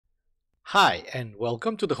Hi and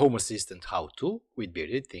welcome to the Home Assistant How-To with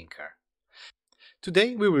BeardedTinker.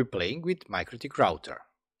 Today we will be playing with Mikrotik router.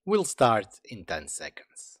 We'll start in 10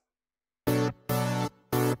 seconds.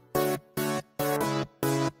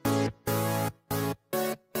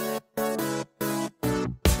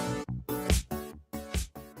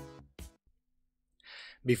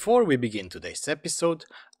 Before we begin today's episode,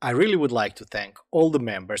 I really would like to thank all the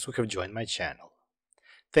members who have joined my channel.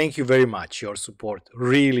 Thank you very much, your support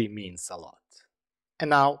really means a lot.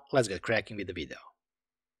 And now let's get cracking with the video.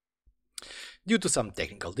 Due to some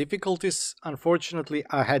technical difficulties, unfortunately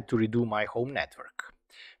I had to redo my home network.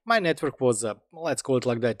 My network was let's call it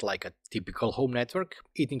like that, like a typical home network.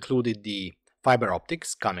 It included the fiber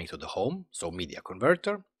optics coming to the home, so media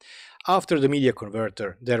converter. After the media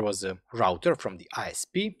converter there was a router from the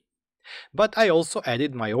ISP, but I also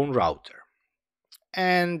added my own router.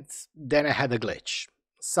 And then I had a glitch,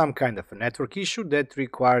 some kind of a network issue that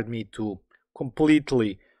required me to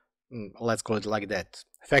completely, let's call it like that,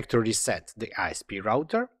 factory reset the ISP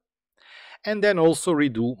router and then also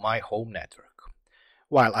redo my home network.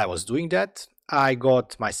 While I was doing that, I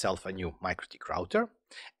got myself a new Mikrotik router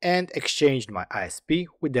and exchanged my ISP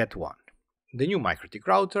with that one. The new Mikrotik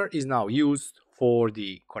router is now used for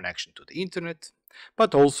the connection to the internet,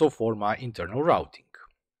 but also for my internal routing.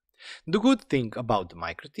 The good thing about the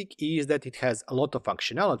Mikrotik is that it has a lot of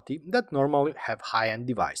functionality that normally have high-end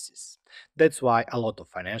devices. That's why a lot of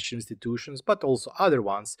financial institutions, but also other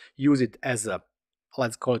ones, use it as a,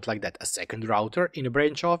 let's call it like that, a second router in a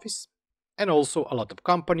branch office. And also a lot of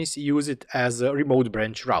companies use it as a remote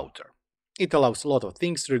branch router. It allows a lot of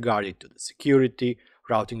things regarding to the security,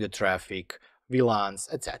 routing the traffic,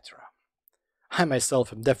 WLANs, etc. I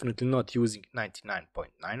myself am definitely not using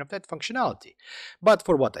 99.9% of that functionality, but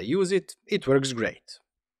for what I use it, it works great.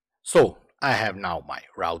 So, I have now my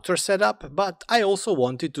router set up, but I also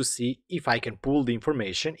wanted to see if I can pull the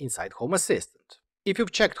information inside Home Assistant. If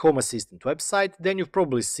you've checked Home Assistant website, then you've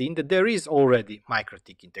probably seen that there is already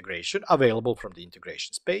Mikrotik integration available from the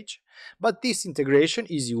integrations page, but this integration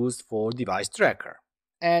is used for device tracker.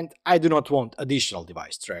 And I do not want additional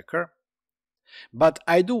device tracker, but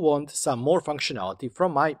I do want some more functionality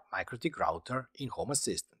from my Mikrotik router in Home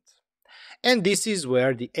Assistant. And this is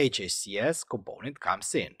where the HACS component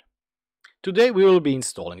comes in. Today we will be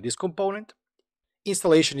installing this component.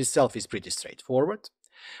 Installation itself is pretty straightforward.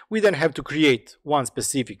 We then have to create one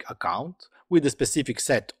specific account with a specific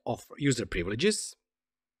set of user privileges,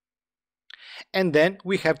 and then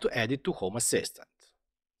we have to add it to Home Assistant.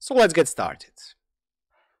 So let's get started.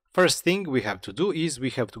 First thing we have to do is we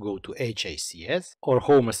have to go to HACS or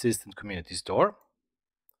Home Assistant Community Store.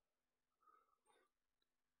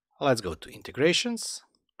 Let's go to Integrations,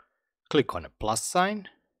 click on a plus sign,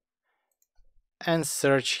 and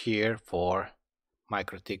search here for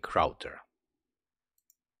Mikrotik router.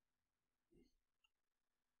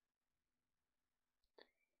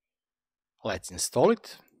 Let's install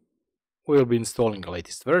it. We'll be installing the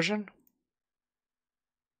latest version.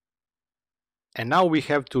 And now we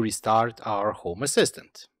have to restart our Home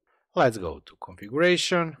Assistant. Let's go to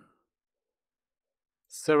Configuration,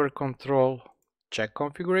 Server Control, check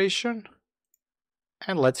Configuration,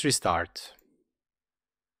 and let's restart.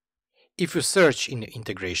 If you search in the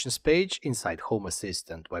Integrations page inside Home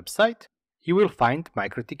Assistant website, you will find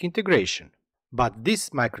Mikrotik integration. But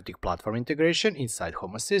this Mikrotik platform integration inside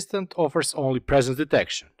Home Assistant offers only presence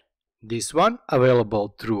detection. This one,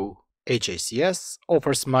 available through HACS,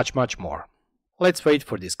 offers much more. Let's wait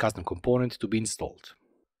for this custom component to be installed.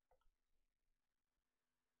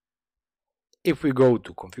 If we go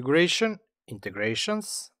to Configuration,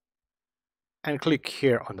 Integrations, and click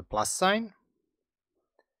here on the plus sign,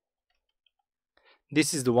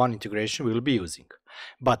 this is the one integration we will be using.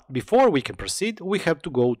 But before we can proceed, we have to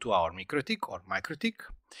go to our Mikrotik or Mikrotik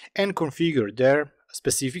and configure their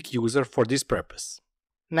specific user for this purpose.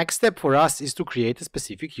 Next step for us is to create a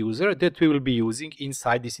specific user that we will be using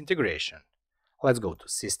inside this integration. Let's go to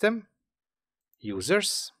System,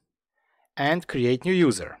 Users, and create new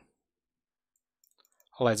user.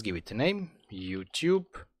 Let's give it a name, YouTube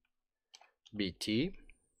BT.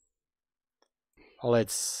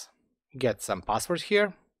 Let's get some password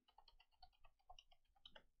here.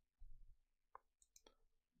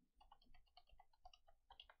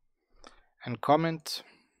 And comment.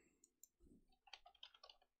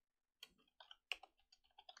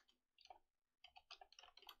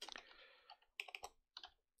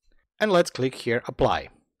 And let's click here Apply.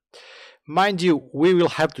 Mind you, we will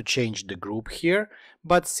have to change the group here,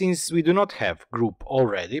 but since we do not have group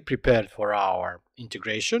already prepared for our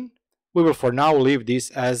integration, we will for now leave this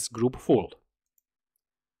as group full.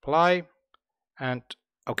 Apply and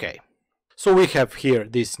OK. So we have here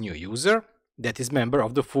this new user that is member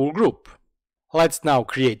of the full group. Let's now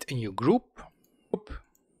create a new group.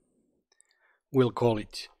 We'll call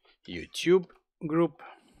it YouTube group.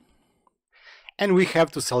 And we have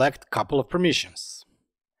to select a couple of permissions.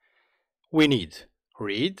 We need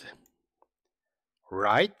read,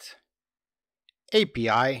 write,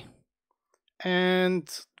 API, and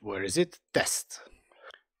where is it? Test.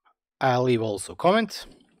 I'll leave also comment.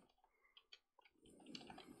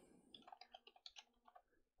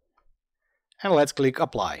 And let's click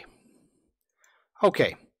apply.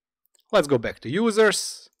 Okay, let's go back to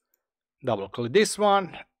users, double click this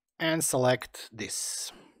one and select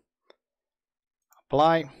this.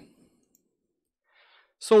 Apply.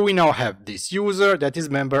 So we now have this user that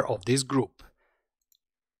is member of this group.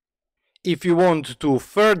 If you want to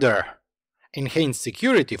further enhance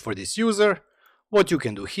security for this user, what you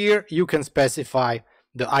can do here, you can specify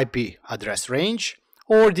the IP address range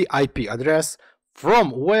or the IP address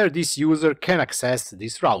from where this user can access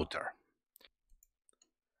this router.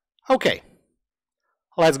 Okay,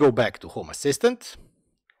 let's go back to Home Assistant.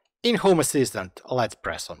 In Home Assistant, let's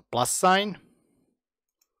press on plus sign,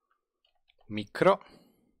 Micro,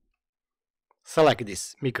 select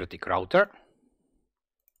this Mikrotik router,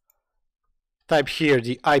 type here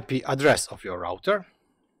the IP address of your router,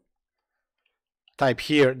 type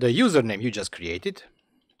here the username you just created,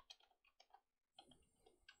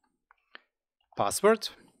 password,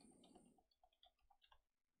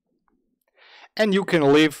 and you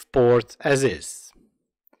can leave port as is.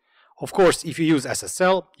 Of course, if you use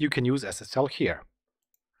SSL, you can use SSL here.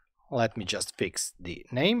 Let me just fix the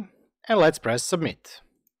name and let's press submit.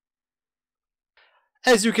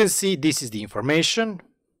 As you can see, this is the information.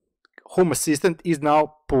 Home Assistant is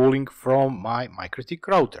now pulling from my Mikrotik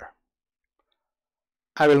router.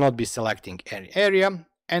 I will not be selecting any area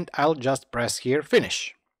and I'll just press here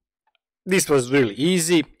finish. This was really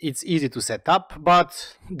easy, it's easy to set up,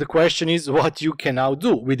 but the question is what you can now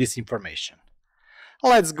do with this information.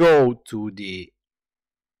 Let's go to the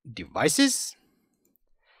devices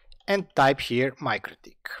and type here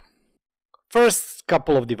Mikrotik. First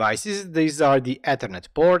couple of devices, these are the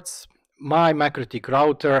Ethernet ports. My Mikrotik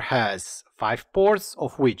router has 5 ports,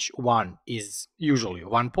 of which one is usually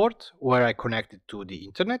one port where I connect it to the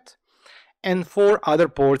internet, and 4 other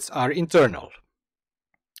ports are internal.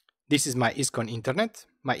 This is my ISCON Internet,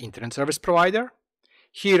 my internet service provider.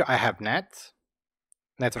 Here I have NAT,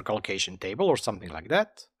 network allocation table or something like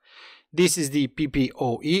that. This is the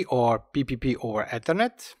PPoE or PPP over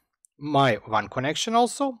Ethernet, my WAN connection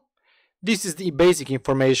also. This is the basic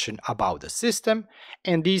information about the system,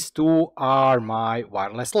 and these 2 are my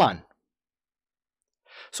wireless LAN.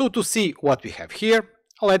 So to see what we have here,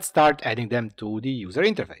 let's start adding them to the user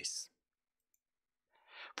interface.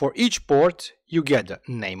 For each port, you get the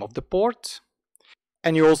name of the port,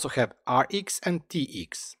 and you also have RX and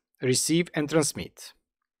TX, receive and transmit.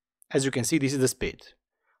 As you can see, this is the speed.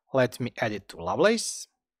 Let me add it to Lovelace.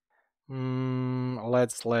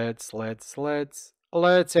 Let's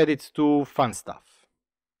add it to fun stuff.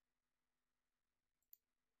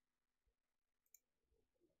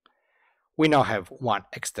 We now have 1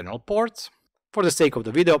 external port. For the sake of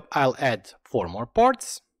the video, I'll add 4 more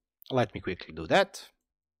ports. Let me quickly do that.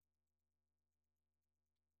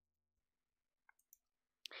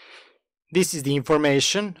 This is the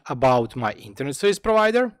information about my internet service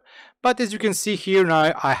provider, but as you can see here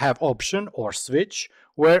now I have option or switch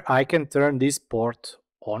where I can turn this port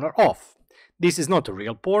on or off. This is not a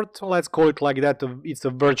real port, let's call it like that, it's a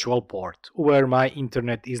virtual port where my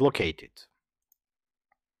internet is located.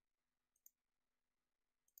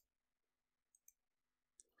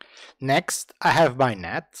 Next, I have my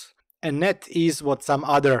NAT, and NAT is what some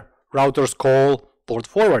other routers call port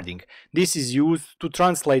forwarding. This is used to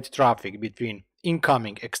translate traffic between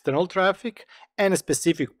incoming external traffic and a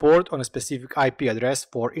specific port on a specific IP address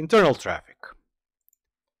for internal traffic.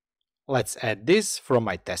 Let's add this from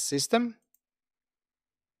my test system.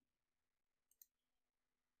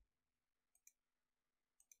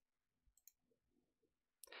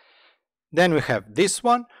 Then we have this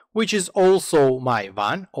one, which is also my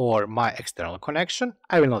WAN or my external connection.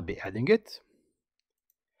 I will not be adding it.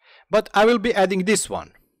 But I will be adding this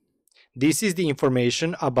one. This is the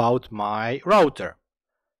information about my router.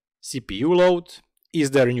 CPU load,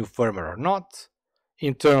 is there a new firmware or not,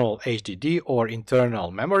 internal HDD or internal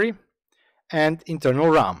memory, and internal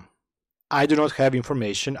RAM. I do not have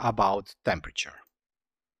information about temperature.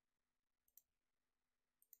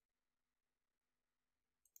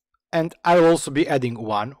 And I will also be adding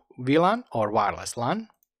 1 WLAN or wireless LAN,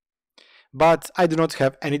 but I do not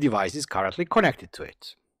have any devices currently connected to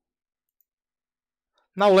it.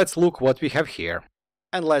 Now let's look what we have here.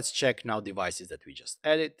 And let's check now devices that we just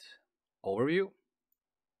added. Overview.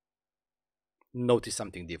 Notice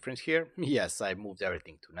something different here. Yes, I moved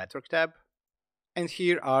everything to Network tab. And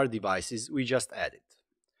here are devices we just added.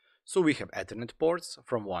 So we have Ethernet ports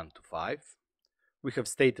from 1 to 5. We have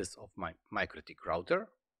status of my Mikrotik router.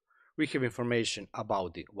 We have information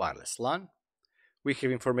about the wireless LAN. We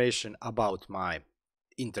have information about my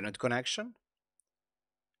internet connection.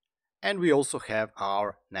 And we also have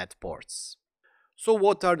our net ports. So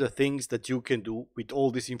what are the things that you can do with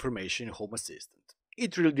all this information in Home Assistant?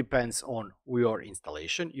 It really depends on your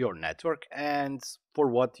installation, your network, and for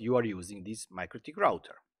what you are using this Mikrotik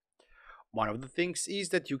router. One of the things is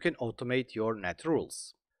that you can automate your net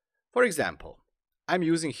rules. For example, I'm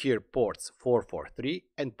using here ports 443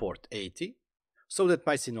 and port 80 so that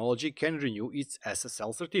my Synology can renew its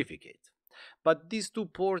SSL certificate. But these two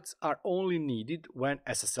ports are only needed when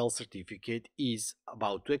SSL certificate is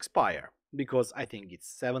about to expire, because I think it's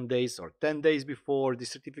 7 days or 10 days before the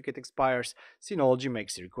certificate expires, Synology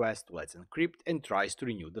makes a request to Let's Encrypt and tries to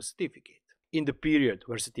renew the certificate. In the period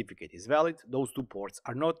where certificate is valid, those two ports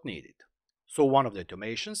are not needed. So one of the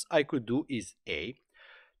automations I could do is A.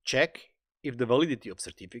 Check if the validity of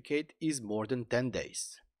certificate is more than 10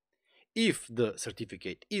 days. If the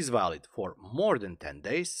certificate is valid for more than 10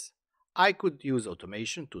 days, I could use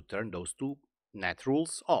automation to turn those two net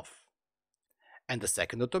rules off. And the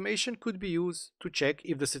second automation could be used to check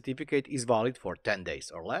if the certificate is valid for 10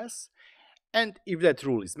 days or less, and if that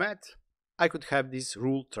rule is met, I could have this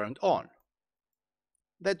rule turned on.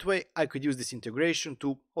 That way I could use this integration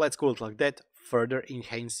to, let's call it like that, further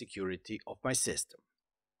enhance security of my system.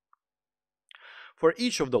 For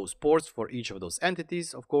each of those ports, for each of those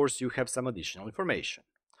entities, of course, you have some additional information.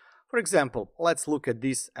 For example, let's look at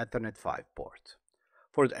this Ethernet 5 port.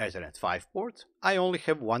 For the Ethernet 5 port, I only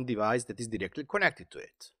have one device that is directly connected to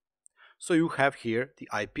it. So you have here the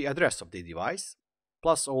IP address of the device,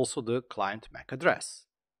 plus also the client MAC address.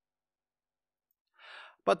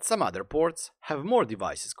 But some other ports have more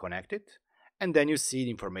devices connected, and then you see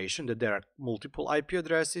the information that there are multiple IP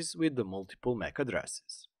addresses with the multiple MAC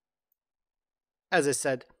addresses. As I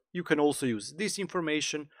said, you can also use this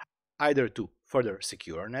information either to further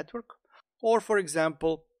secure a network, or for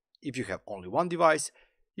example, if you have only one device,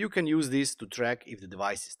 you can use this to track if the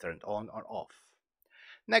device is turned on or off.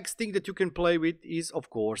 Next thing that you can play with is, of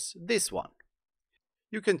course, this one.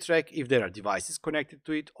 You can track if there are devices connected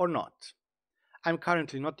to it or not. I'm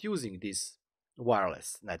currently not using this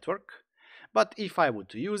wireless network, but if I were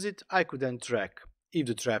to use it, I could then track if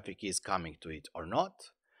the traffic is coming to it or not,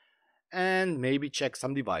 and maybe check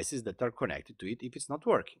some devices that are connected to it if it's not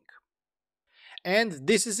working. And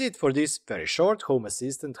this is it for this very short Home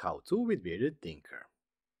Assistant how-to with BeardedTinker.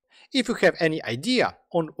 If you have any idea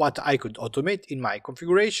on what I could automate in my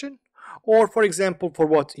configuration, or for example for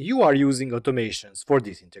what you are using automations for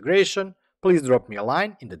this integration, please drop me a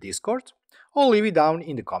line in the Discord or leave it down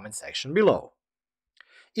in the comment section below.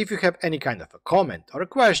 If you have any kind of a comment or a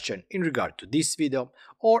question in regard to this video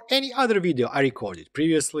or any other video I recorded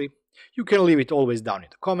previously, you can leave it always down in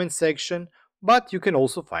the comment section, but you can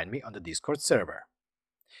also find me on the Discord server.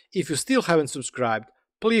 If you still haven't subscribed,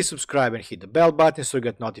 please subscribe and hit the bell button so you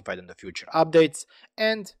get notified on the future updates,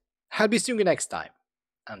 and I'll be seeing you next time.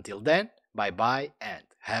 Until then, bye bye and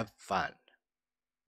have fun.